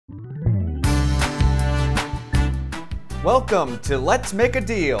Welcome to Let's Make a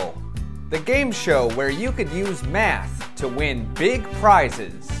Deal, the game show where you could use math to win big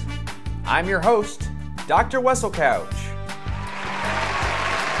prizes. I'm your host, Dr. Wesselcouch.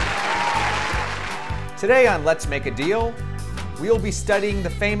 Today on Let's Make a Deal, we'll be studying the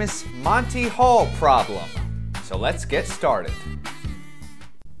famous Monty Hall Problem. So let's get started.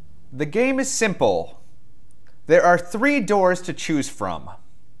 The game is simple. There are 3 doors to choose from.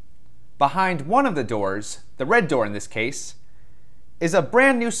 Behind one of the doors, the red door in this case, is a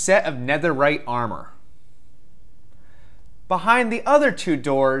brand new set of netherite armor. Behind the other 2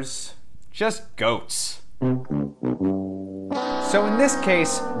 doors, just goats. So in this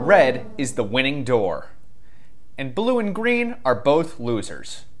case, red is the winning door, and blue and green are both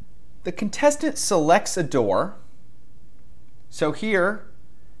losers. The contestant selects a door, so here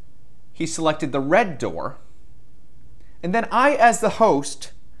he selected the red door, and then I, as the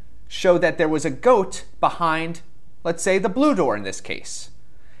host, show that there was a goat behind, let's say, the blue door in this case.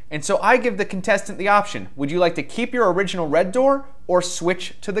 And so I give the contestant the option, would you like to keep your original red door or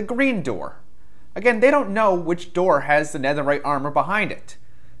switch to the green door? Again, they don't know which door has the netherite armor behind it.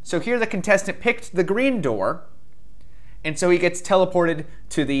 So here the contestant picked the green door, and so he gets teleported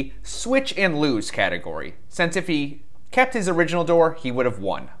to the switch and lose category, since if he kept his original door, he would have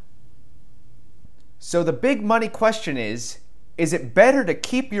won. So the big money question is it better to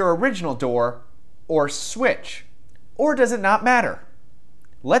keep your original door or switch? Or does it not matter?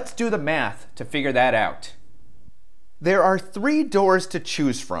 Let's do the math to figure that out. There are 3 doors to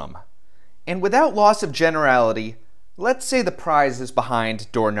choose from, and without loss of generality, let's say the prize is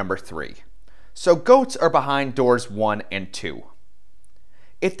behind door number 3. So goats are behind doors 1 and 2.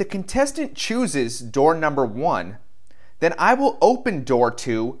 If the contestant chooses door number 1, then I will open door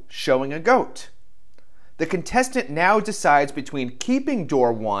 2 showing a goat. The contestant now decides between keeping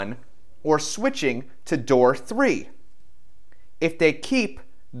door 1 or switching to door 3. If they keep,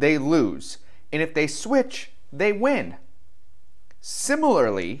 they lose, and if they switch, they win.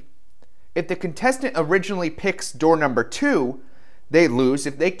 Similarly, if the contestant originally picks door number 2, they lose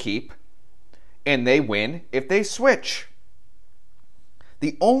if they keep, and they win if they switch.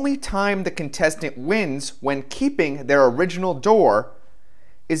 The only time the contestant wins when keeping their original door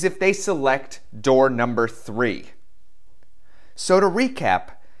is if they select door number 3. So to recap,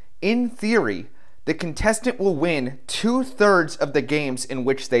 in theory, the contestant will win 2/3 of the games in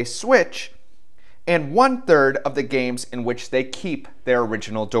which they switch and 1/3 of the games in which they keep their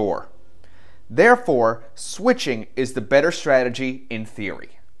original door. Therefore, switching is the better strategy in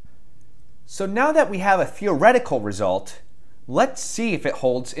theory. So now that we have a theoretical result, let's see if it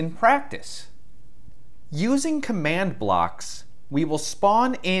holds in practice. Using command blocks, we will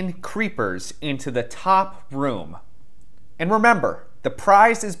spawn in creepers into the top room. And remember, the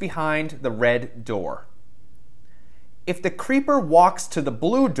prize is behind the red door. If the creeper walks to the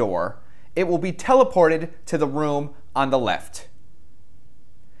blue door, it will be teleported to the room on the left.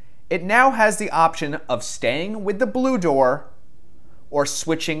 It now has the option of staying with the blue door or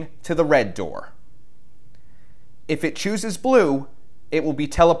switching to the red door. If it chooses blue, it will be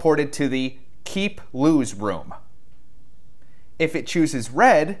teleported to the keep-lose room. If it chooses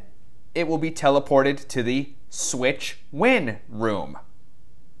red, it will be teleported to the switch-win room.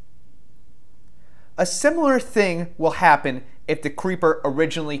 A similar thing will happen if the creeper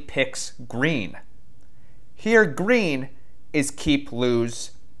originally picks green. Here green is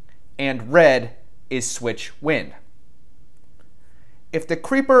keep-lose and red is switch-win. If the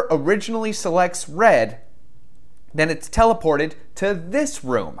creeper originally selects red, then it's teleported to this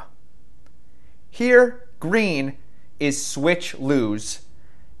room. Here green is switch lose,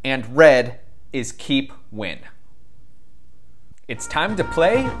 and red is keep win. It's time to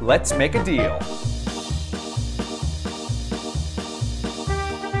play Let's Make a Deal.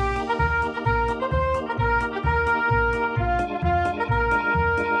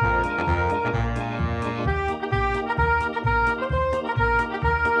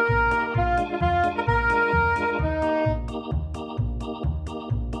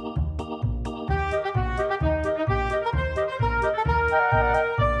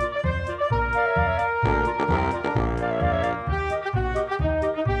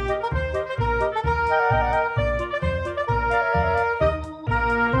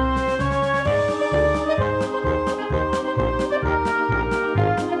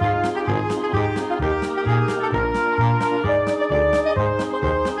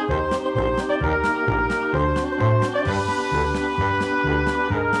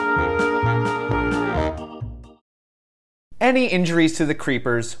 Any injuries to the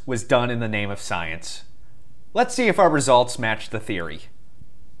creepers was done in the name of science. Let's see if our results match the theory.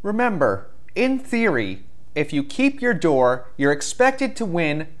 Remember, in theory, if you keep your door, you're expected to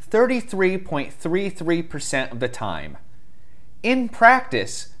win 33.33% of the time. In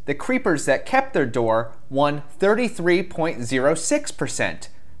practice, the creepers that kept their door won 33.06%.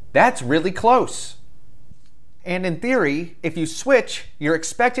 That's really close. And in theory, if you switch, you're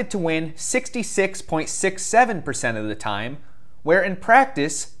expected to win 66.67% of the time, where in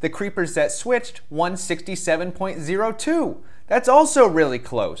practice, the creepers that switched won 67.02%. That's also really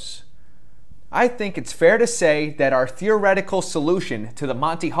close. I think it's fair to say that our theoretical solution to the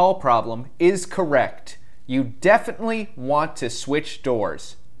Monty Hall problem is correct. You definitely want to switch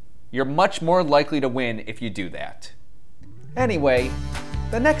doors. You're much more likely to win if you do that. Anyway,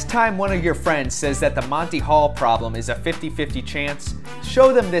 the next time one of your friends says that the Monty Hall problem is a 50-50 chance,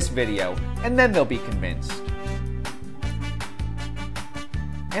 show them this video, and then they'll be convinced.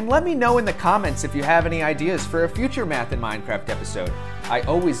 And let me know in the comments if you have any ideas for a future Math in Minecraft episode. I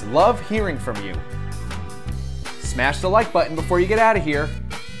always love hearing from you. Smash the like button before you get out of here.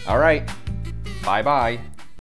 All right, bye-bye.